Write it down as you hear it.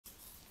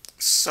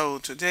So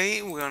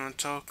today we're going to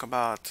talk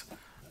about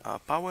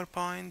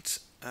PowerPoint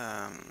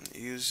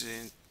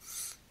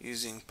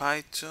using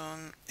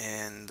Python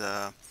and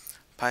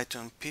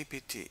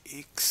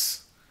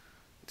python-pptx,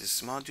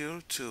 this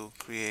module to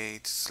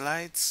create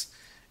slides.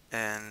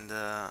 And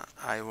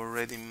I've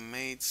already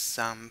made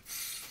some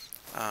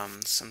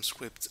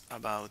scripts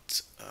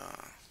about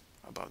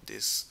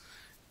this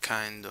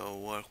kind of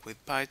work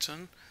with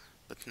Python,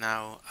 but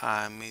now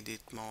I made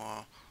it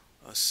more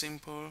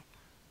simple,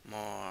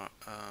 more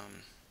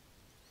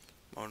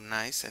more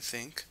nice, I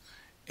think.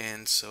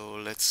 And so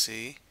let's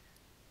see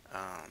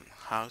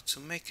how to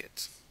make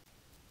it.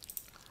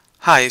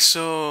 Hi,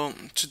 so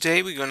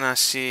today we're gonna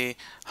see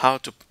how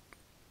to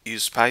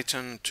use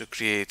Python to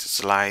create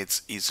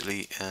slides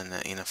easily and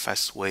in a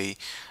fast way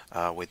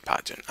with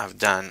Python. I've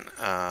done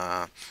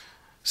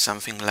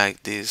something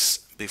like this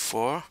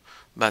before,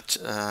 but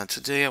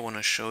today I want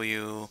to show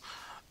you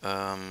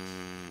a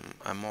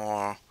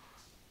more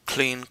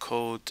clean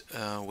code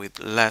with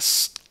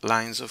less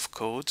lines of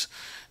code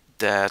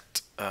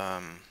that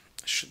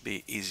should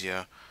be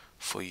easier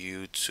for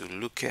you to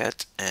look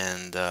at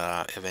and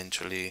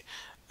eventually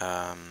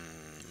um,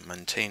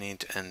 maintain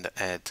it and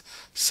add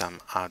some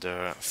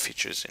other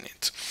features in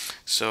it.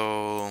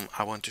 So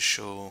I want to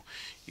show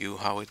you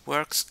how it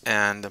works,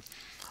 and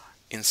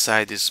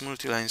inside this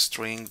multi-line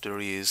string there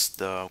is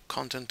the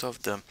content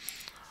of the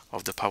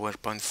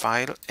PowerPoint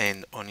file,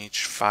 and on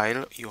each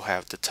file you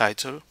have the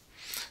title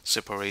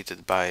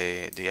separated by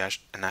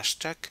an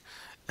hashtag,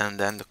 and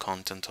then the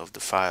content of the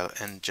file,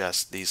 and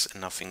just this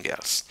and nothing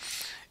else.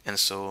 And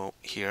so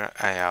here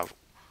I have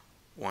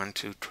 1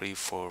 2 3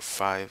 4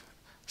 5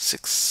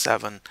 6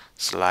 7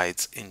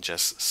 slides in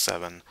just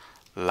 7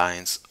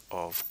 lines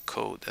of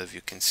code. As you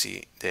can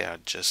see, they are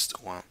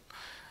just one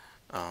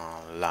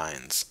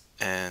lines.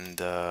 And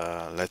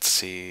let's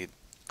see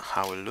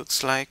how it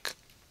looks like.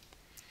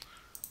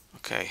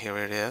 Okay, here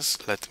it is.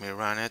 Let me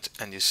run it,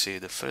 and you see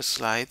the first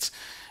slides,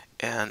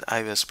 and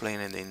I've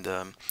explained it in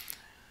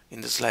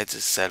the slides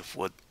itself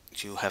what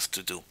you have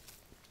to do.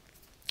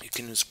 You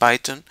can use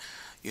Python.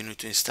 You need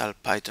to install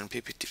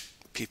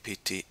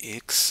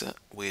python-pptx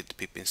with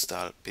pip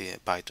install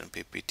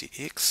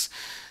python-pptx.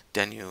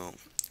 Then you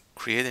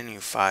create a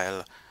new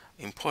file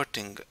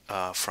importing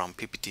from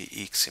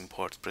pptx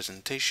import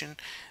presentation.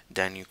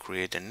 Then you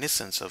create an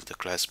instance of the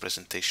class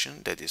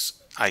presentation, that is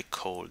I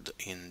called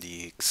in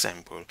the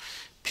example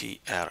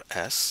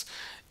PRS.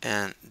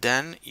 And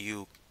then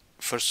you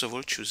first of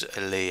all choose a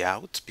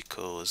layout,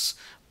 because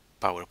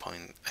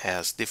PowerPoint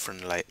has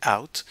different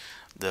layout.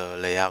 The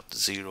layout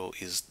 0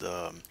 is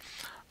the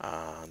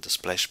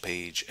splash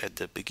page at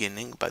the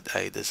beginning, but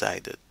I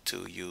decided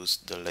to use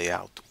the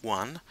layout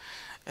 1.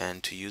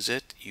 And to use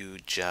it, you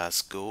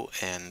just go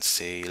and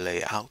say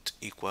layout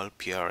equal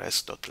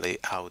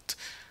prs.layout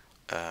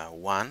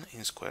 1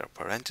 in square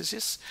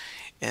parentheses.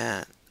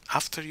 And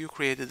after you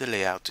created the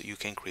layout, you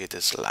can create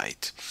a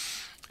slide.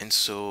 And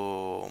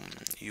so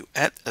you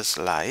add a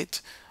slide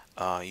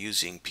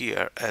using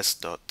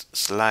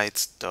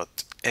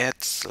prs.slides.add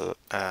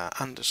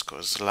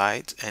underscore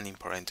slide, and in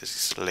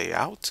parentheses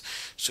layout.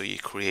 So you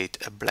create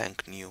a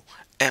blank new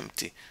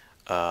empty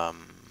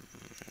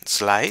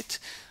slide,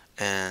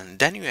 and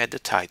then you add the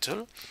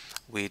title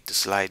with the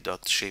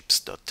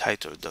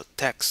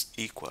slide.shapes.title.text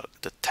equal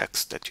the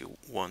text that you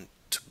want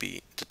to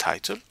be the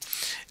title,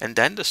 and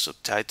then the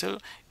subtitle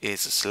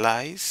is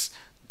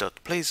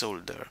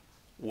slides.placeholder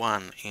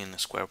 1 in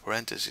square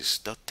parentheses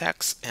dot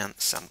text and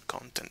some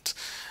content.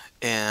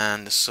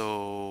 And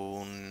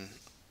so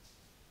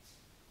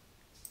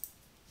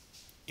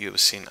you've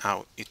seen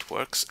how it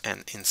works,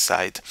 and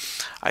inside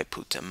I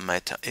put a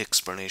meta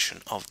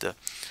explanation of the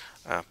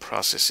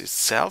process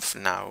itself.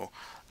 Now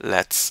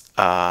let's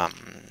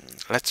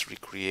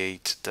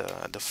recreate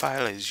the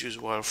file as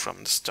usual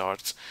from the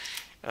start,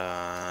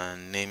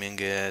 naming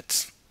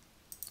it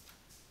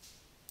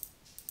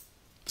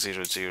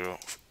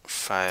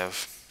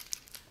 005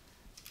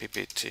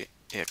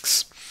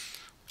 pptx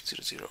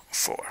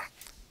 004.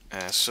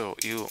 So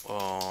you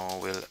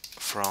will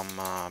from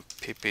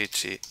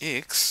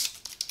pptx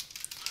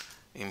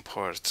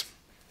import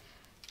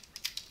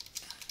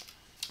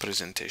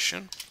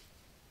presentation,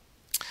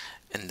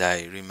 and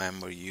I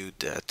remember you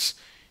that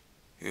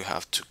you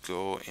have to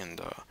go in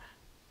the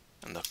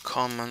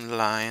command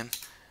line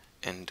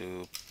and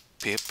do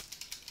pip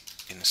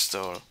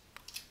install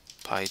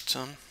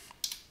Python,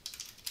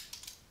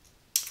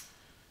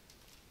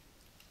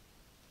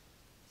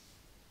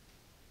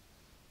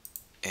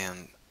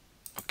 and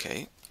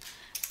okay,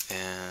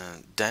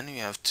 and then you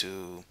have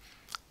to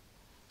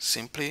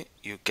simply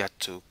you get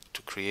to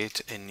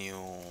create a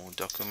new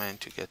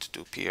document. You get to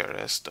do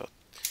prs dot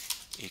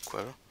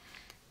equal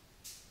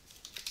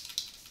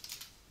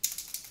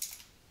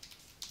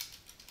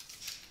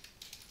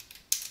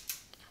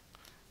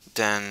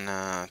then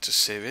to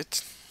save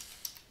it,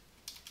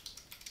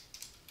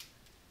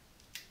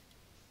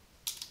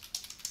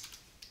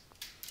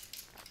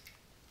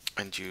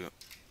 and you're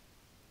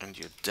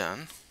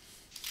done.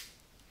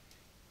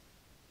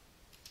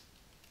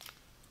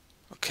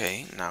 Okay,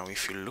 Okay, now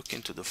if you look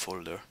into the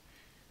folder,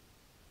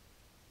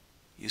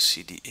 you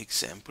see the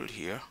example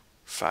here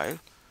file.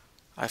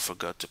 I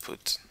forgot to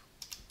put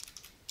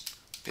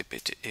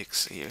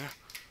pptx here.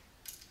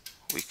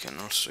 We can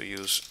also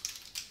use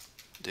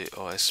the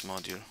OS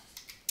module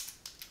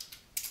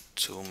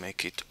to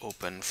make it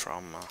open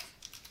from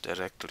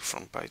directly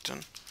from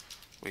Python.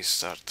 We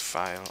start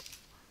file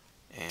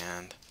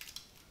and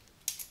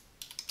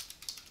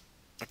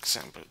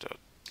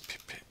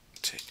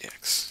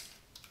example.pptx.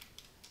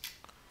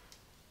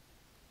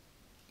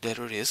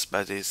 There it is,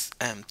 but it's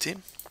empty.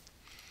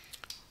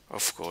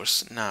 Of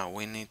course, now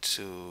we need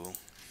to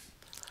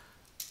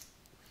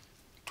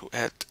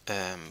add.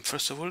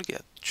 First of all,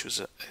 choose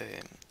a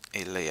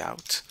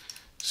layout.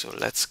 So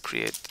let's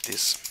create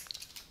this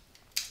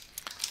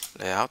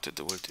layout. That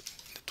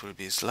will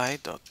be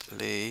slide.layout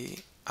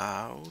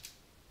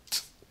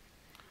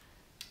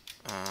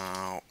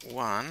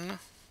 1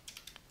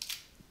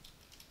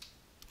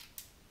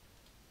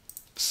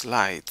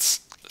 slides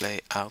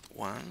layout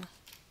 1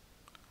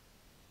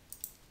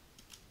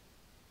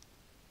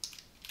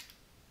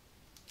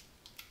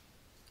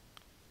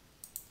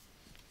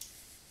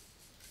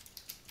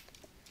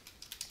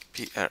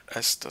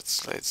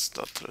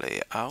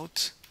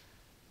 prs.slides.layout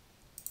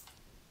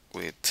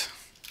with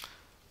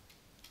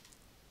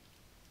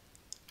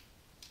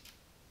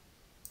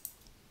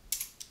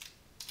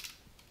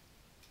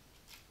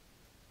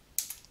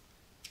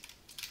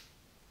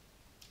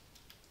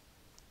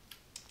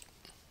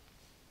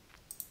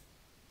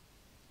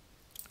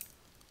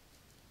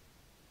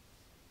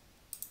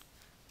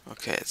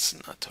okay, it's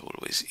not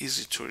always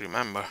easy to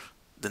remember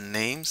the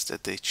names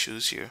that they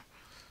choose here.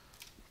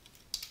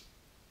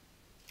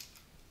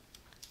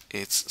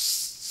 It's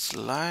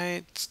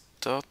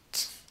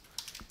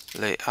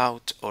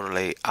slide.layout or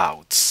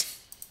layouts.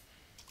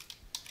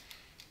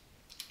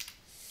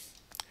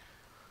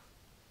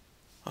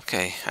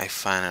 Okay, I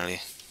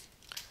finally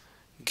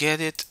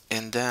get it,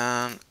 and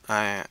then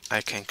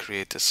I can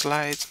create a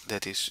slide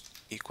that is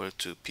equal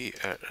to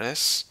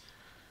prs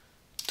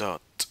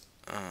dot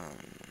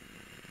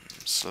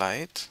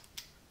slide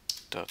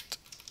dot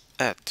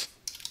add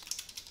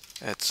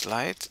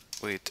slide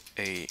with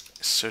a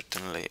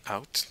certain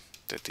layout,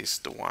 that is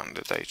the one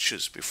that I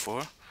choose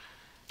before,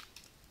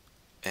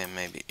 and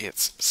maybe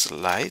it's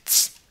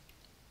slides.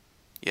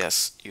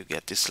 Yes, you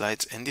get the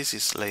slides, and this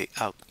is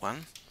layout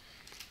 1.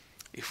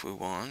 If we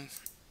want,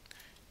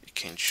 you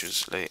can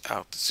choose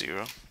layout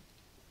 0.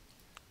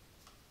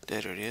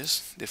 There it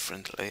is,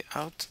 different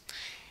layout.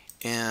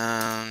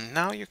 And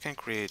now you can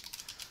create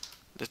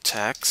the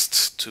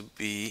text to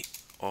be,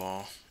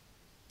 or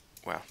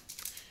well,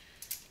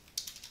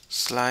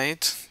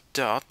 slide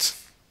dot.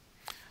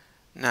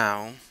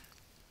 Now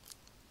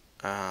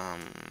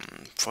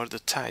for the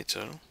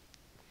title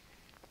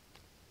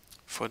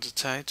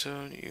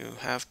you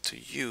have to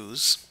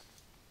use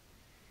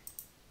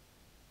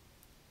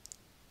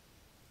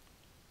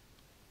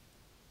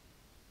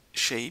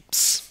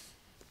shapes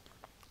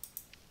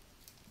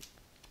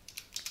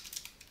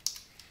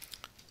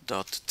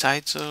dot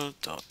title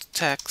dot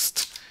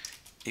text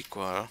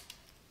equal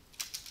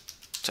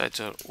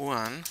title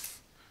 1.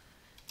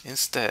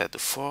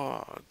 Instead,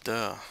 for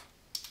the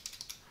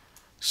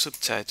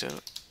subtitle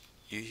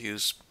you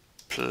use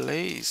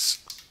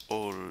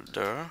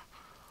placeholder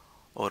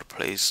or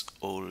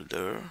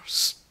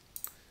placeholders.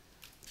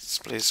 It's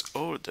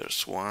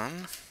placeholders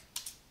 1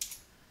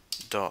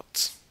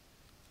 dot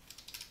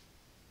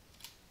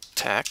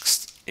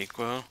text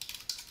equal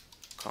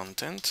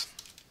content.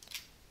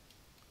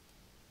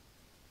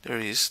 There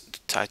is the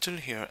title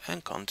here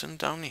and content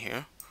down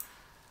here.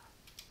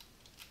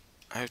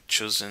 I've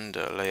chosen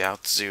the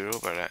layout 0,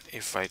 but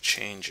if I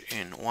change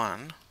in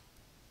 1,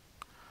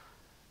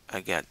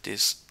 I get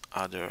this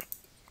other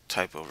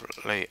type of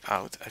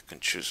layout. I can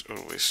choose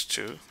always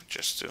 2,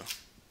 just to.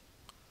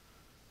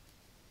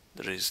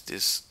 There is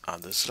this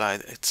other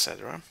slide,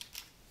 etc.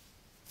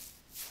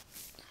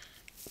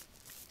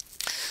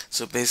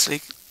 So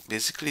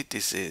basically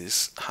this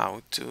is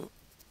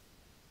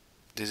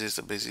this is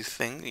the basic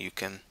thing. You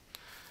can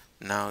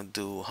now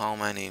do how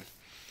many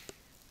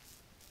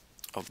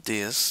of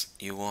this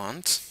you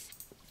want.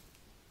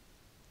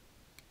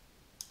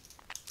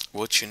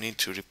 What you need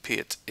to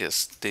repeat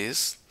is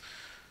this.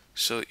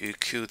 So you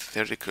could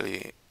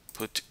theoretically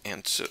put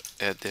into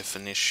a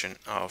definition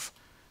of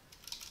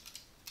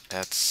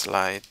add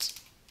slide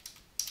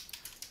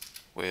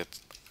with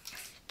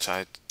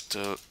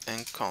title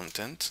and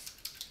content,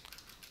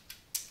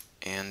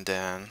 and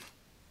then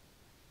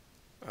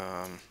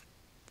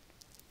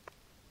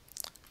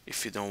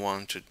if you don't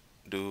want to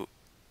do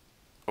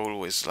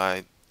always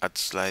slide, add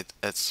slide,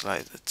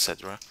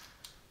 etc.,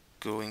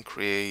 go and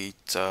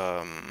create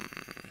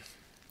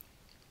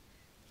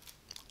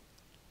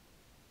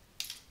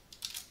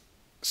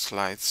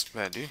slides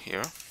value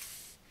here.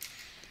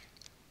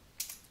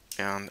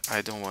 And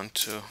I don't want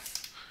to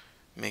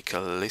make a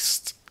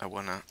list, I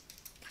wanna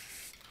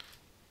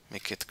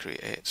make it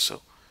create.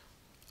 So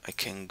I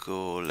can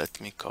go, let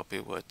me copy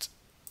what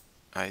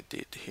I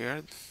did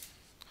here,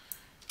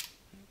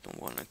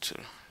 don't want it to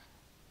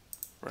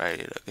write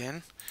it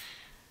again.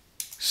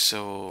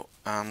 So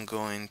I'm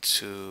going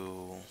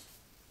to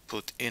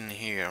put in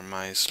here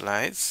my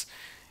slides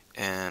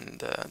and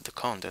the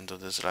content of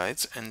the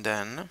slides, and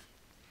then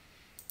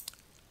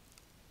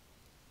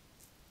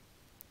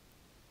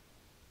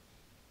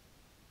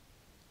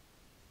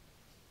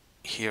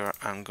here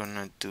I'm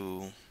gonna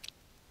do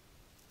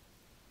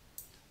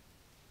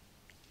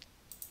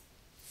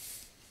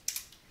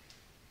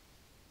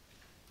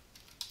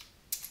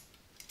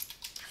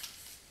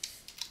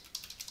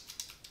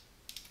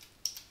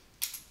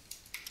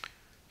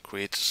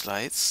create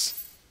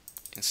slides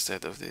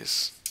instead of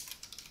this.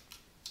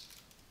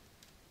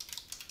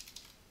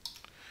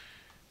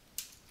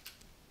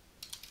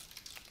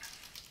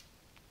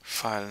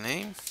 File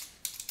name,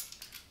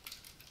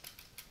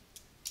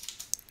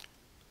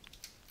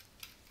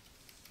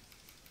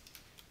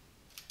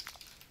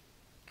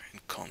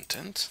 and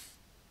content.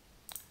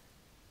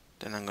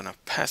 Then I'm gonna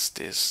pass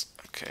this.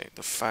 Okay,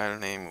 the file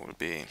name will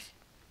be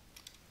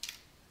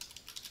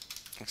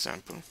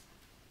example.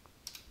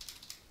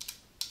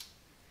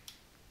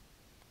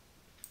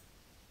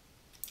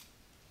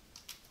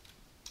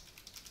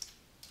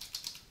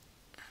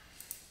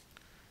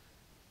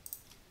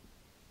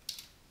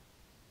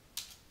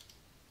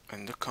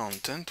 And the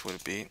content will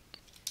be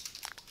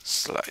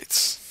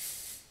slides.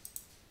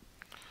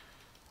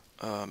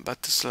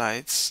 But the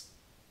slides,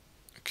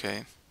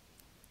 okay,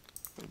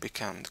 will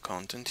become the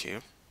content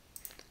here.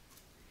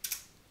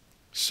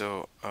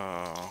 So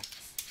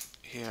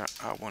here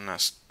I want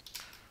to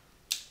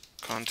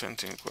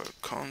content equal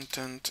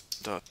content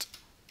dot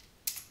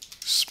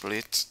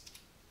split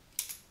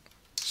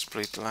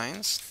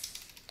lines,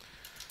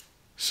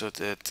 so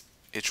that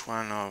each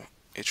one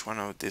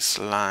of this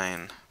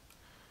line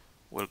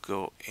will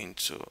go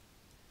into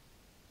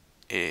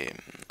a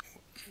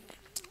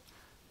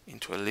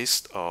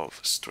list of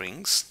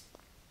strings,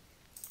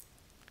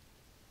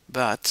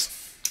 but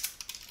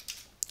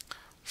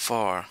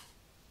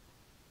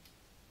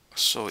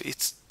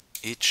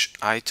each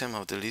item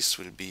of the list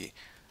will be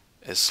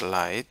a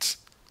slide.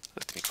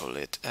 Let me call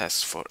it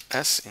S for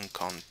S in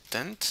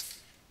content.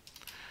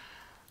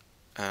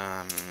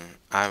 I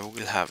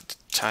will have the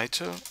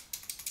title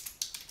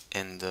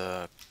and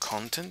the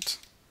content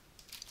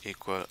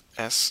equal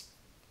S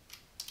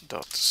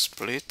dot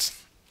split.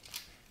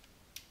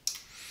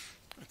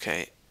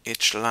 Okay,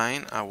 each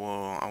line I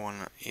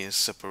want is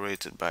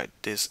separated by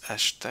this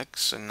hashtag.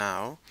 So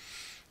now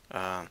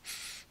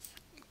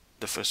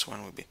the first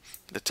one will be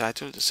the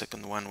title, the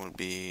second one will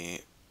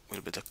be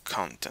the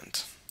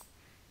content,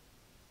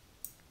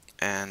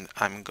 and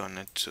I'm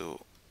gonna to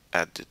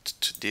add it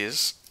to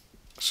this,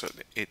 so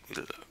that it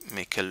will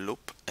make a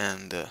loop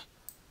and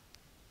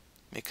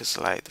make a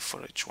slide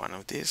for each one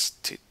of these,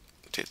 tit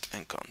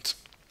and cont.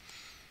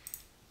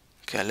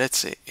 Okay, let's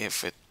see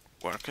if it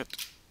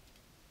worked.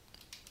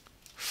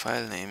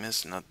 File name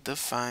is not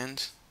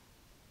defined.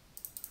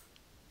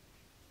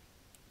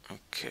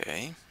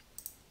 Okay,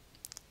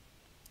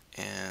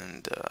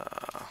 and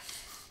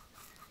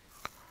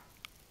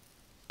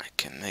I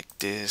can make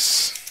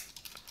this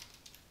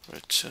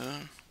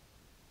return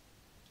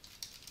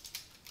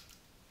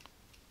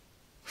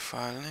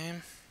file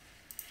name.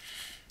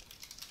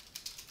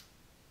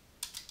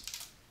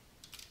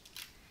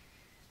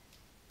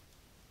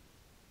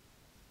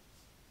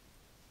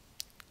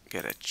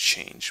 Gotta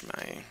change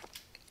my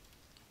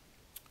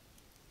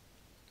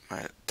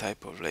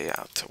type of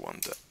layout. I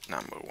want the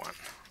number 1.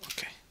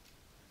 Okay.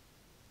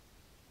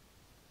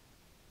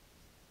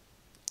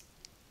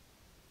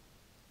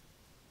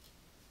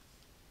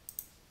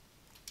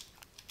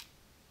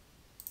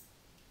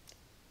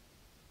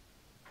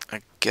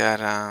 I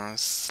got a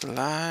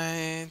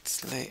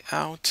slides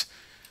layout.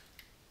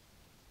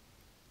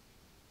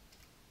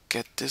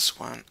 Get this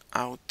one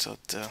out of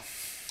the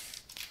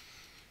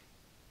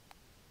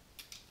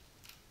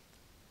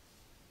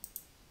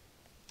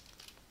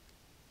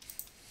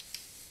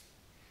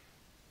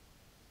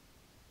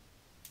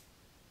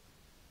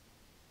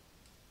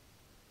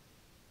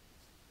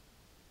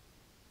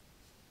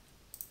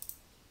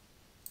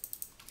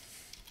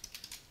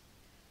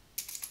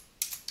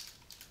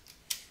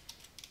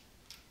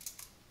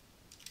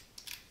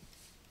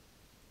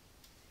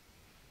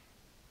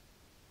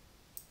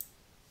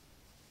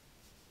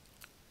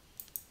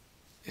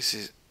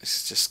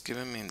it's just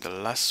giving me the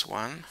last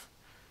one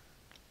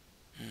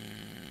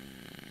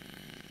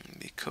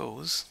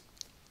because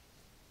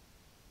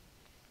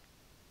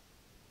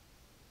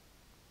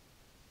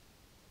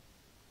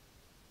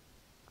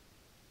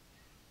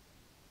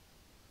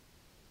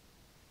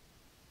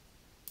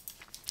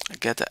I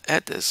gotta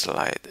add a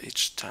slide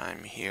each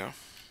time here.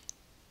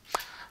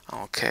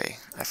 Okay,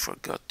 I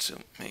forgot to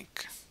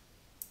make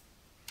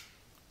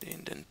the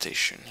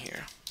indentation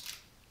here.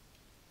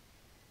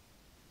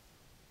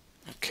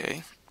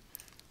 Okay,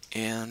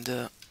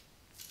 and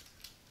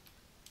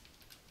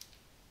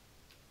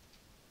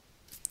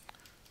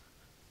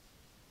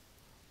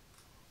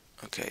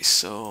okay,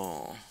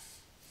 so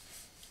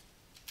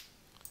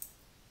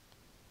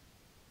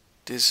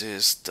this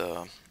is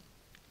the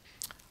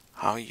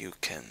how you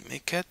can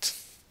make it.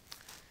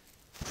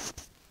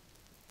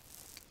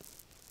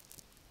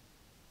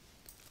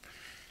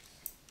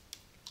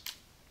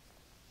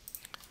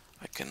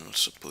 I can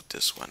also put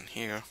this one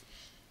here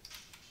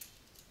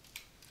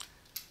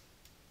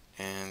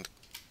and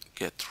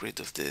get rid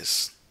of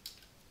this,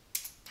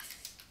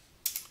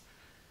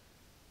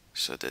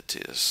 so that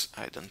is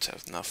I don't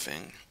have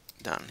nothing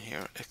down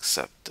here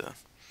except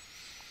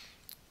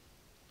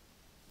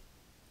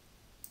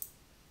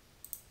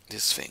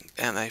this thing.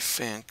 And I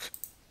think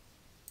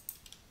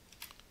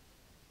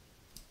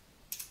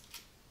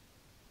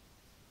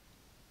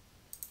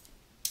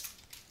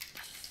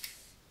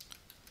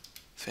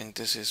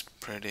this is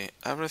pretty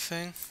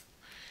everything,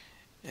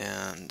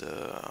 and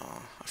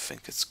I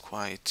think it's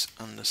quite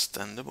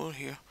understandable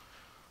here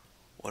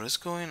what is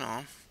going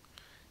on.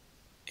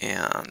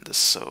 And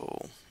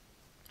so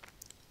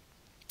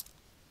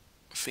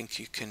I think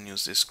you can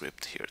use this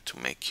script here to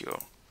make in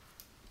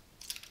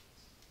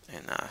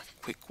a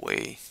quick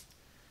way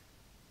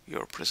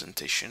your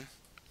presentation.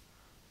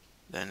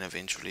 Then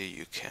eventually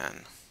you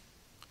can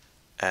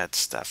add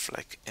stuff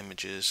like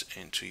images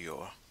into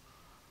your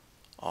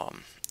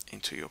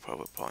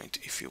PowerPoint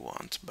if you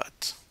want,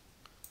 but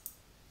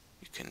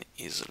you can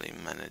easily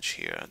manage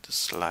here the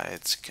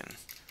slides. You can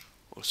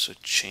also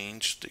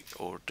change the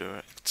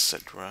order,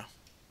 etc.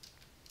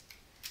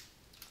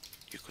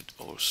 You could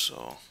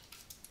also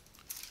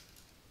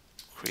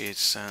create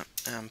some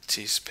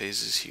empty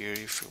spaces here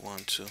if you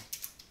want to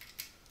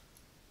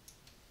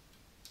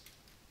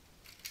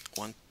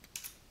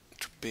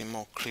be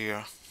more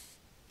clear.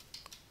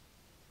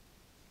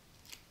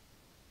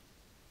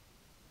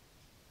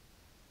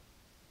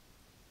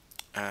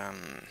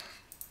 And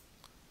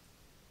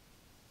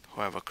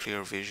who have a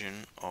clear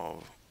vision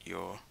of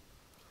your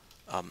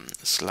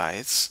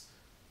slides,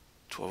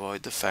 to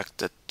avoid the fact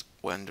that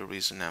when there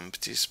is an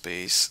empty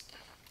space,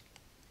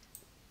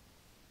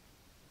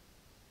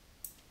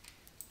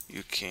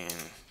 you can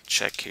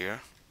check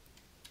here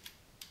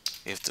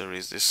if there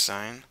is this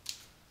sign,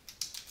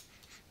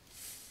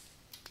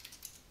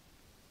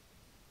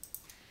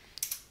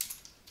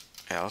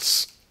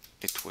 else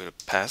it will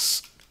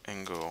pass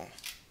and go,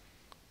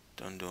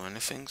 don't do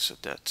anything, so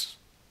that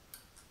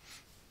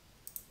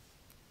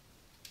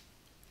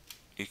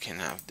you can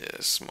have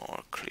this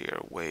more clear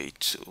way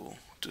to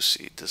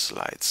see the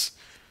slides,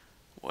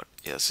 what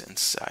is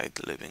inside,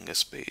 leaving a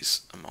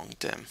space among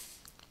them.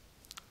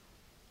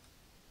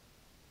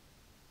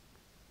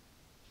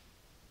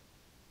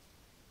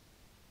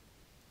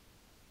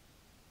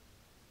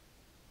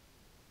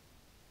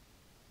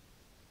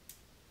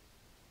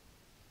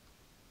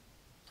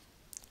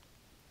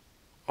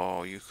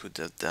 Or you could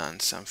have done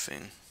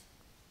something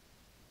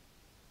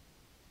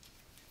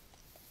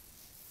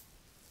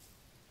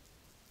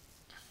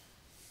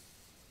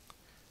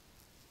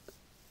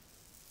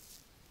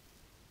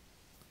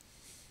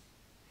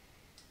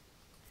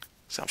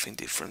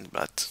different,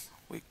 but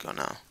we're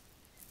gonna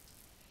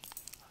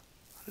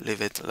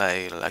leave it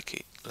like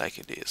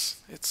it is.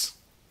 It's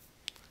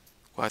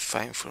quite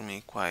fine for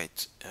me,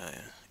 quite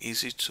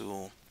easy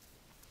to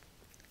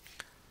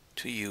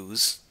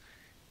use,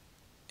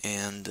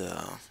 and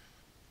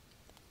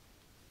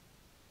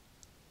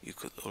you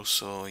could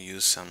also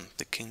use some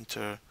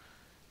decanter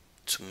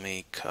to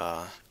make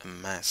a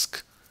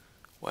mask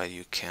where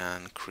you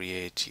can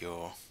create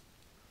your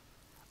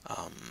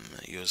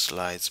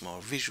slides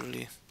more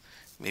visually.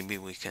 Maybe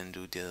we can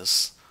do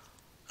this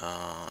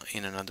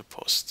in another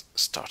post,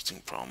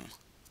 starting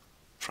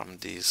from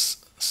this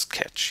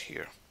sketch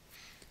here.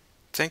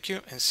 Thank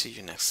you, and see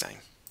you next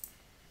time.